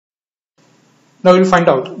Now we'll find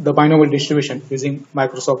out the binomial distribution using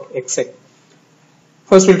Microsoft Excel.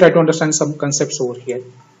 First we'll try to understand some concepts over here.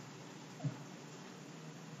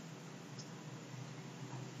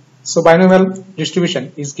 So binomial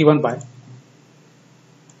distribution is given by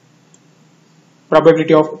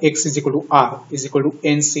probability of x is equal to r is equal to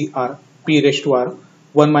ncr p raised to r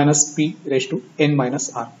 1 minus p raised to n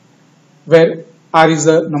minus r, where r is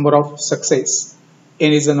the number of success,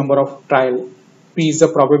 n is the number of trial, p is the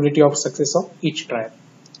probability of success of each trial.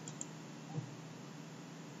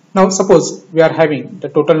 Now suppose we are having the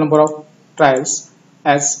total number of trials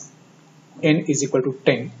as n is equal to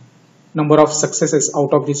 10. Number of successes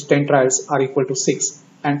out of these 10 trials are equal to 6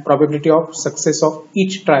 and probability of success of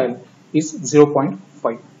each trial is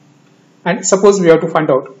 0.5. And suppose we have to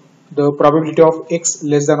find out the probability of x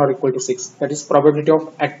less than or equal to 6, that is probability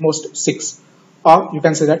of at most 6, or you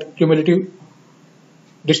can say that cumulative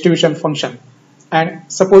distribution function.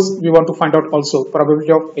 And suppose we want to find out also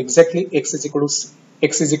probability of exactly x is equal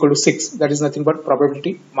to 6, that is nothing but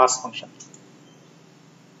probability mass function.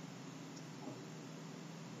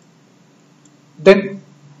 Then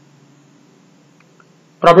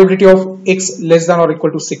probability of x less than or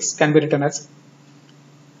equal to 6 can be written as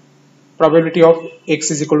probability of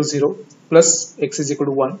x is equal to 0 plus x is equal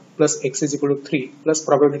to 1 plus x is equal to 3 plus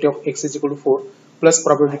probability of x is equal to 4 plus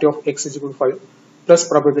probability of x is equal to 5 plus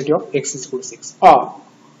probability of x is equal to 6. Or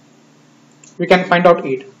we can find out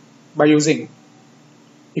it by using,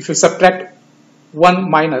 if you subtract 1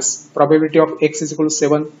 minus probability of x is equal to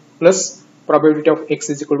 7 plus probability of x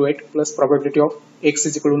is equal to 8 plus probability of x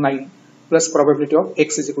is equal to 9 plus probability of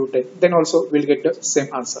x is equal to 10, then also we'll get the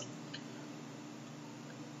same answer.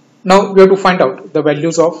 Now we have to find out the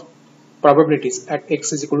values of probabilities at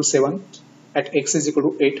x is equal to 7, at x is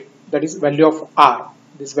equal to 8, that is value of r.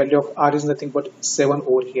 This value of r is nothing but 7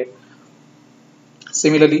 over here.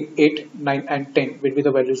 Similarly 8, 9 and 10 will be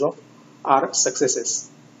the values of r successes.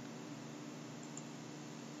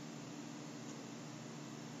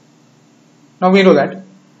 Now we know that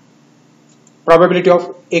probability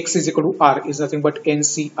of x is equal to r is nothing but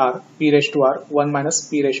ncr p raised to r 1 minus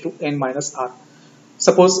p raised to n minus r.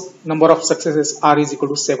 Suppose number of successes r is equal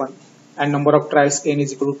to 7 and number of trials n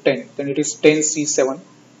is equal to 10, then it is 10c7.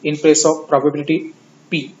 In place of probability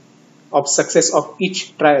p of success of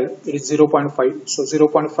each trial, it is 0.5. So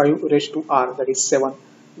 0.5 raised to r, that is 7.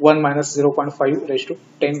 1 minus 0.5 raised to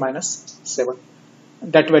 10 minus 7.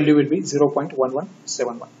 That value will be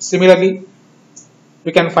 0.1171. Similarly,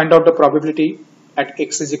 we can find out the probability at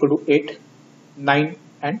x is equal to 8, 9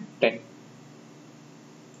 and 10.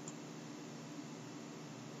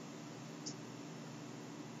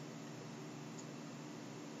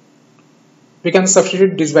 We can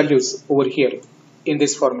substitute these values over here in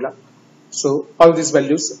this formula. So all these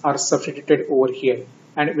values are substituted over here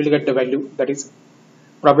and we'll get the value, that is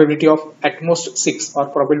probability of at most 6 or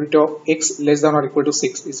probability of x less than or equal to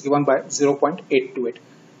 6 is given by 0.828.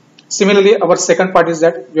 Similarly, our second part is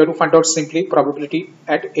that we have to find out simply probability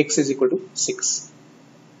at x is equal to 6.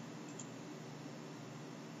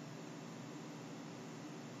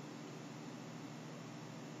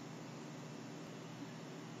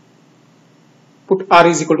 Put r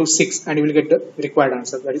is equal to 6 and you will get the required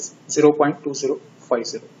answer, that is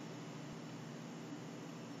 0.2050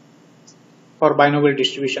 for binomial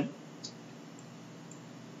distribution.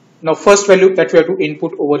 Now first value that we have to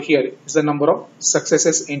input over here is the number of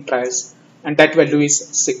successes in trials, and that value is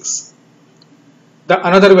 6. The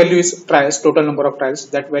another value is trials, total number of trials,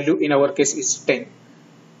 that value in our case is 10.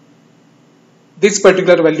 This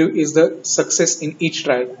particular value is the success in each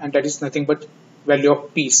trial, and that is nothing but value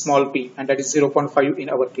of p, small p, and that is 0.5 in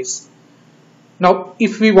our case. Now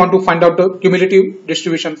if we want to find out the cumulative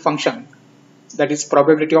distribution function, that is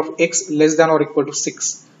probability of x less than or equal to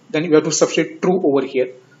 6, then we have to substitute true over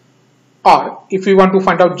here. Or if we want to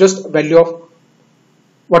find out just value of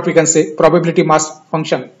what we can say probability mass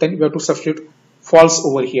function, then we have to substitute false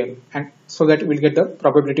over here, and so that we'll get the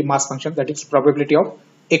probability mass function, that is probability of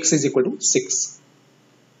x is equal to 6.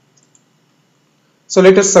 So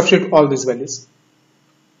let us substitute all these values.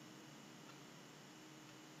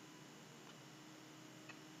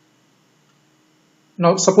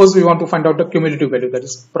 Now suppose we want to find out the cumulative value, that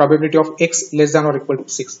is probability of x less than or equal to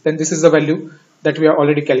 6, then this is the value that we have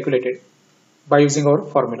already calculated by using our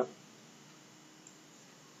formula.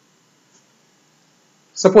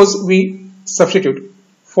 Suppose we substitute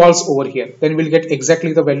false over here, then we'll get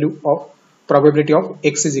exactly the value of probability of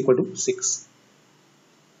x is equal to 6.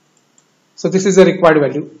 So this is the required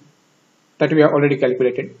value that we have already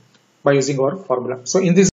calculated by using our formula. So in this